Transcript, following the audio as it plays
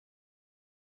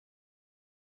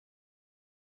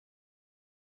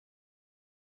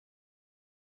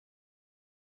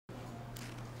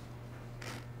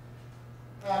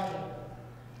Action.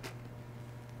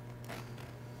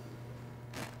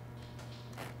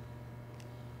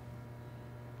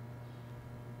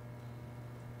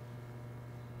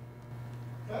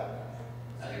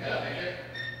 I think I'll make it.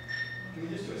 Can we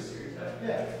just do a series?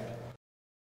 Yeah.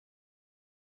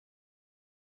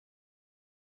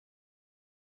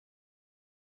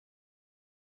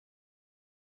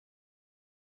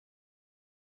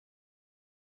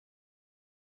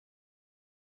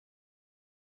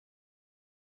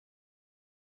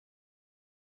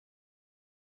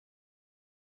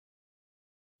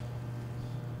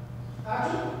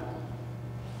 Action.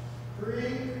 3.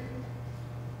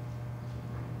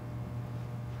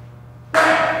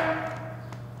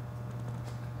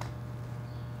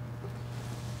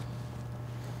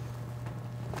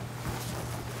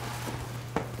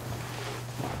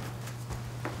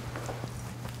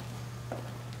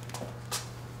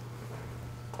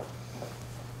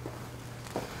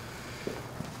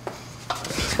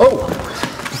 Oh!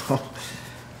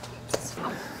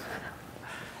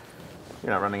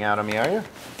 You're not running out on me, are you?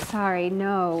 Sorry,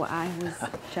 no, I was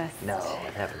just... No,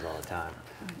 it happens all the time.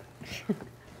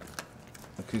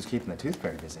 Look who's keeping the tooth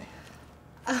fairy busy.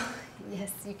 Oh,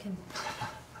 yes, you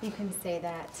can say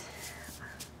that.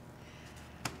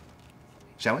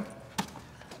 Shall we?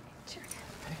 Sure.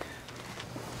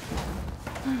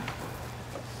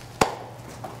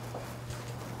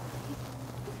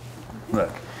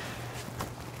 Look,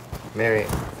 Mary,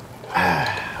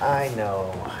 I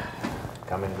know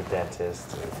coming to the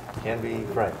dentist can be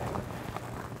frightening,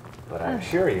 but I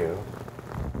assure you,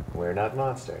 we're not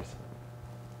monsters.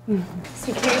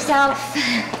 Speak for yourself.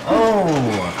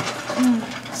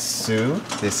 Oh! Sue,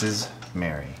 this is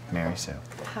Mary. Mary Sue.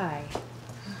 Hi.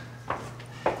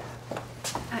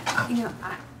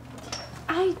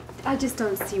 I just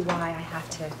don't see why I have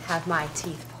to have my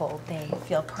teeth pulled. They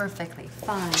feel perfectly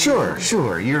fine. Sure.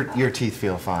 Your teeth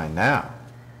feel fine now.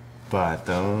 But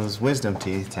those wisdom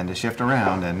teeth tend to shift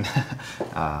around, and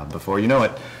before you know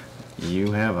it,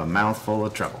 you have a mouthful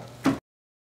of trouble.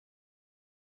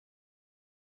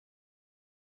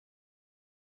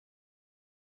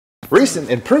 Recent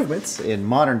improvements in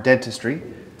modern dentistry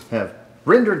have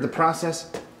rendered the process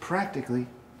practically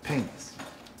painless.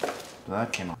 So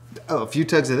that came on. Oh, a few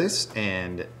tugs of this,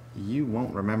 and you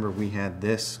won't remember we had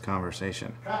this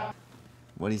conversation.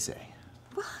 What do you say?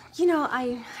 Well,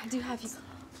 I do have you...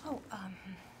 Oh,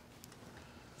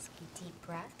 some deep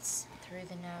breaths through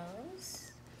the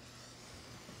nose.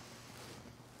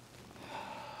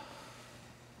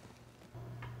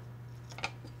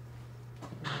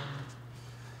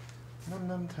 Num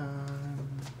num time.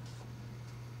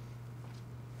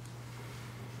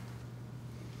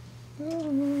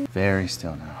 Very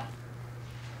still now.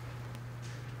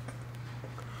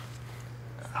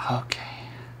 Okay.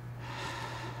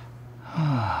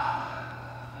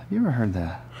 Have you ever heard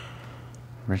the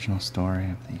original story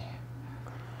of the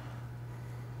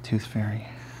Tooth Fairy?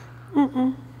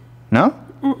 Mm-mm. No?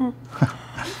 Mm-mm.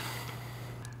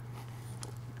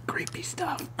 Creepy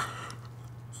stuff.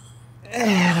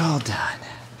 And all done.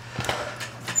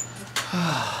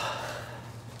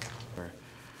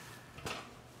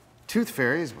 Tooth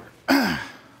fairies were a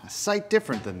sight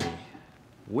different than the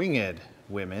winged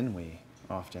women we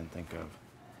often think of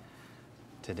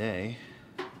today.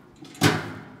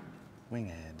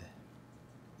 Winged.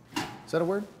 Is that a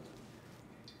word?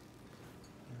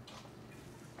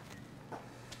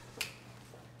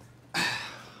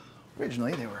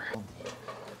 Originally, they were called the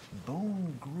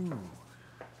Bone Grue,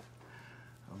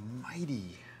 a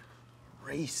mighty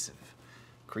race of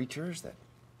creatures that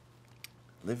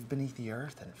lived beneath the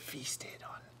earth and feasted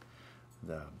on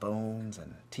the bones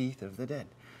and teeth of the dead.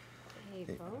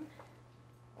 Bone?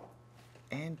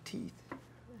 And teeth.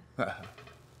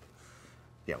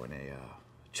 Yeah, when a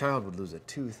child would lose a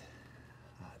tooth,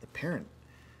 the parent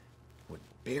would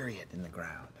bury it in the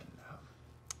ground, and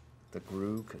the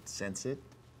Grue could sense it,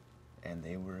 and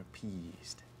they were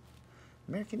appeased.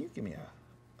 Mary, can you give me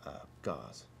a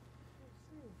gauze?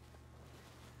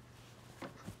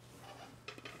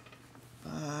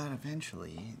 But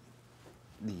eventually,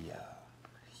 the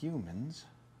humans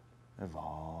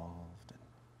evolved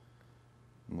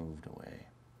and moved away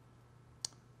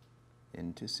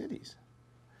into cities.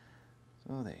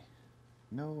 So they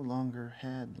no longer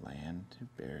had land to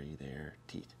bury their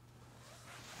teeth.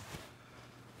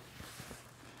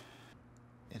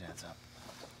 It adds up.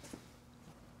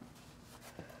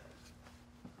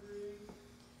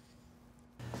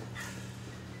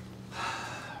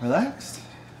 Relaxed?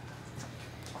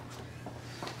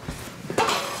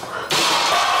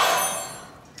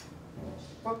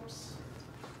 Whoops.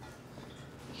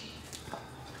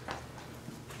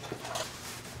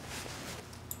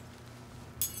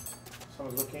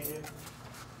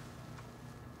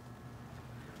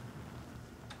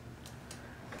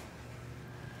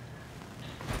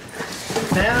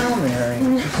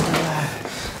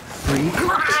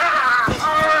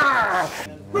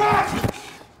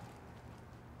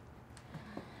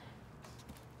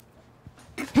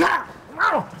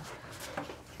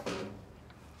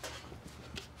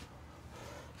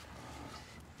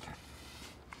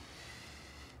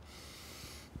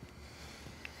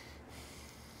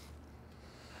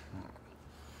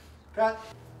 Cut.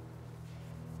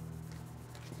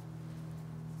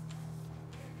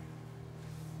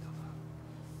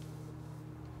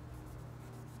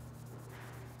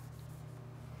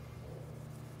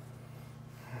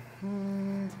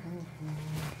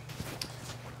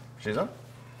 She's up.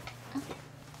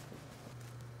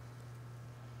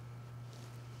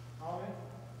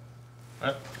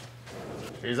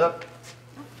 She's up.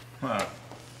 Huh.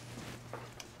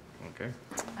 Okay.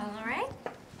 All right.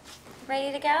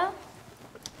 Ready to go?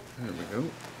 There we go.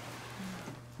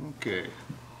 Okay.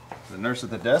 The nurse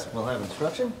at the desk will have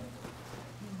instruction.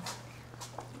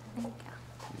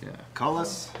 Yeah. Call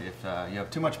us if you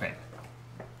have too much pain.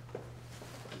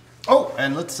 Oh,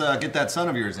 and let's get that son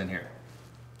of yours in here.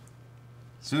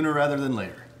 Sooner rather than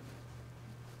later.